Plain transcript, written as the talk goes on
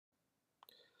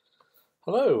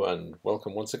Hello and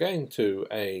welcome once again to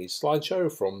a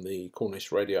slideshow from the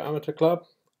Cornish Radio Amateur Club,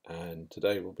 and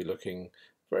today we'll be looking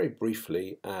very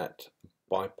briefly at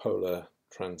bipolar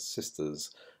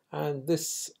transistors, and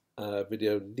this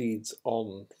video leads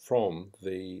on from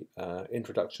the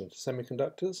introduction to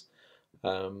semiconductors,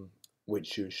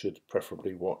 which you should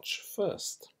preferably watch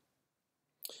first.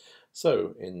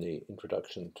 So in the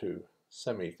introduction to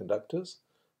semiconductors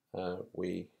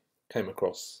we came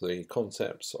across the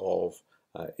concepts of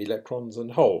electrons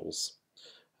and holes,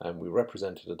 and we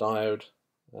represented a diode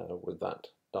with that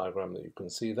diagram that you can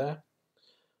see there,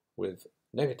 with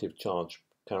negative charge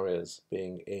carriers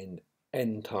being in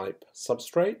N-type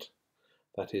substrate,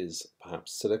 that is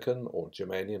perhaps silicon or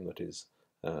germanium that is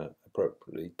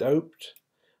appropriately doped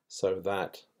so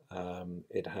that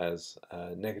it has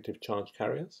negative charge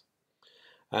carriers,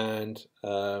 and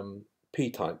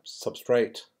P-type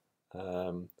substrate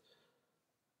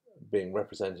being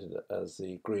represented as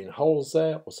the green holes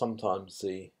there, or sometimes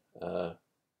the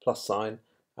plus sign,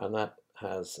 and that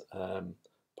has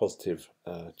positive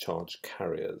charge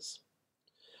carriers.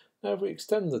 Now if we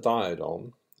extend the diode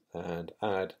on and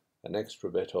add an extra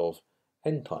bit of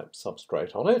N-type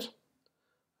substrate on it,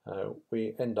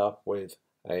 we end up with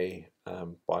a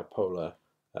bipolar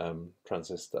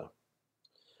transistor.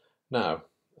 Now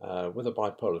with a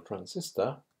bipolar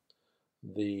transistor,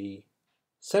 the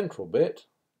central bit,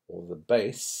 or the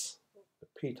base, the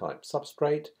P-type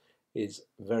substrate, is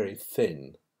very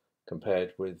thin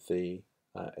compared with the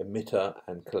emitter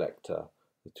and collector,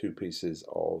 the two pieces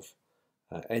of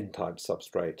N-type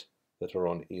substrate that are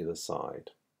on either side.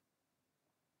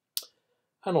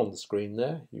 And on the screen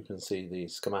there you can see the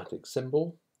schematic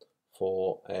symbol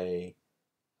for a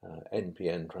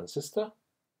NPN transistor,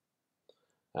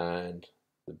 and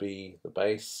the B, the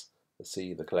base, the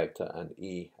C, the collector, and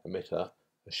E, emitter,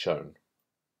 are shown.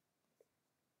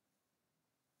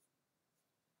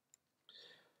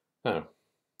 Now,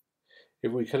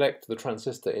 if we connect the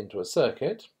transistor into a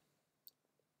circuit,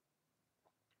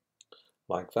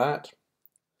 like that,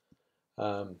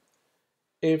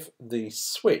 if the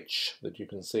switch that you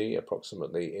can see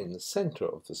approximately in the center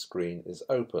of the screen is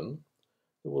open,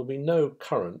 there will be no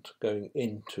current going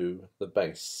into the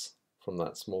base from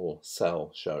that small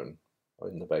cell shown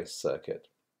in the base circuit.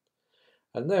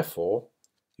 And therefore,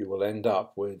 you will end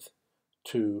up with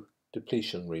two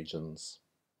depletion regions.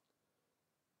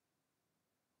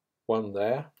 One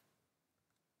there,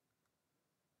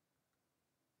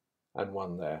 and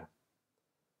one there.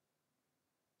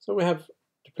 So we have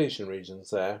depletion regions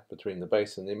there between the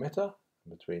base and the emitter,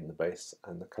 and between the base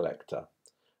and the collector,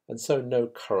 and so no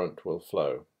current will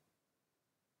flow.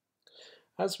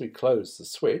 As we close the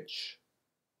switch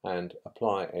and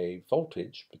apply a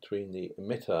voltage between the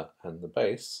emitter and the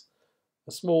base,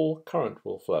 a small current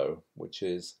will flow, which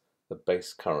is the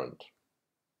base current.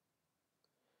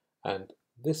 And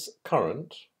this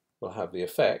current will have the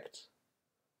effect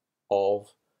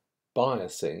of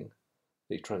biasing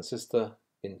the transistor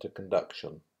into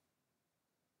conduction.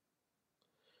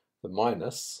 The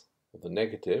minus, or the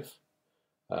negative,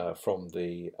 from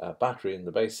the battery in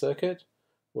the base circuit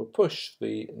will push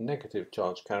the negative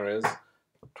charge carriers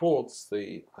towards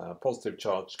the positive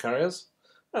charge carriers,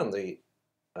 and the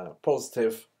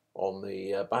positive on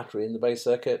the battery in the base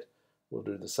circuit will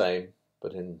do the same,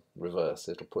 but in reverse.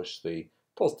 It'll push the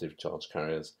positive charge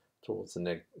carriers towards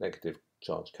the negative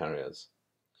charge carriers.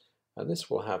 And this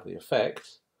will have the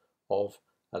effect of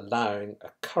allowing a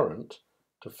current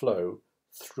to flow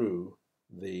through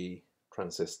the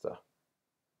transistor.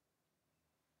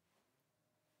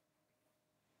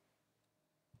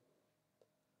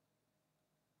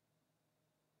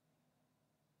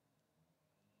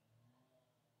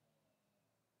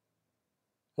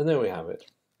 And there we have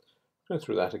it. Go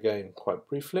through that again quite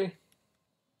briefly.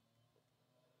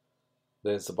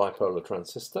 There's the bipolar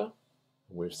transistor.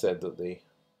 We've said that the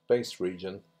base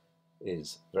region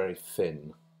is very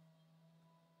thin.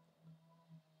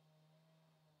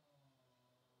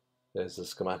 There's the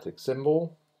schematic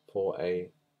symbol for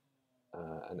an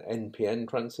NPN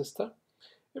transistor.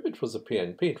 If it was a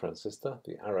PNP transistor,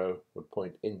 the arrow would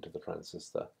point into the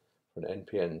transistor. For an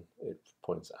NPN, it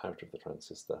points out of the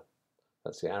transistor.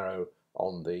 That's the arrow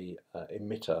on the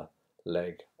emitter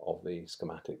leg of the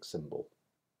schematic symbol.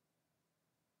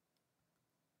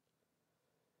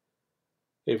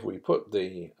 If we put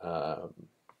the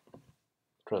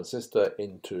transistor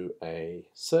into a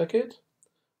circuit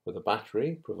with a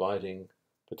battery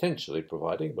potentially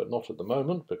providing, but not at the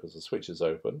moment because the switch is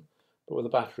open, but with a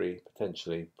battery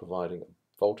potentially providing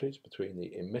voltage between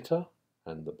the emitter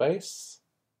and the base,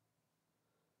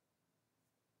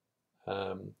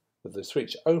 with the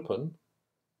switch open,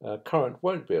 current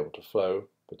won't be able to flow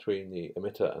between the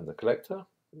emitter and the collector,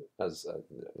 as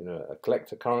a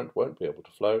collector current won't be able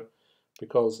to flow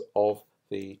because of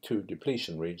the two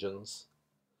depletion regions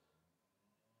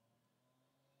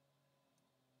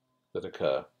that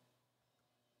occur.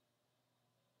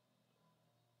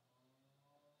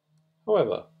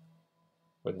 However,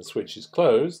 when the switch is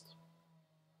closed,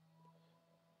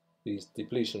 these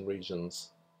depletion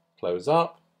regions close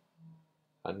up,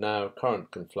 and now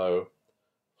current can flow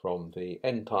from the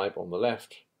N-type on the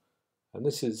left, and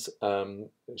this is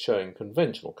showing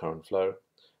conventional current flow.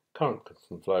 Current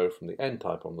can flow from the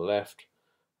N-type on the left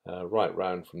right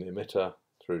round from the emitter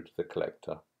through to the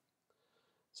collector.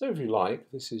 So if you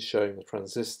like, this is showing the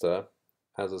transistor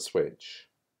as a switch.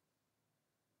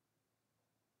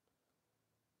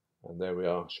 And there we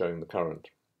are showing the current.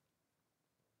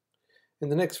 In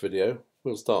the next video,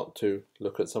 we'll start to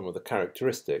look at some of the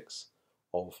characteristics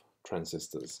of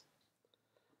transistors.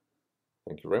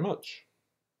 Thank you very much.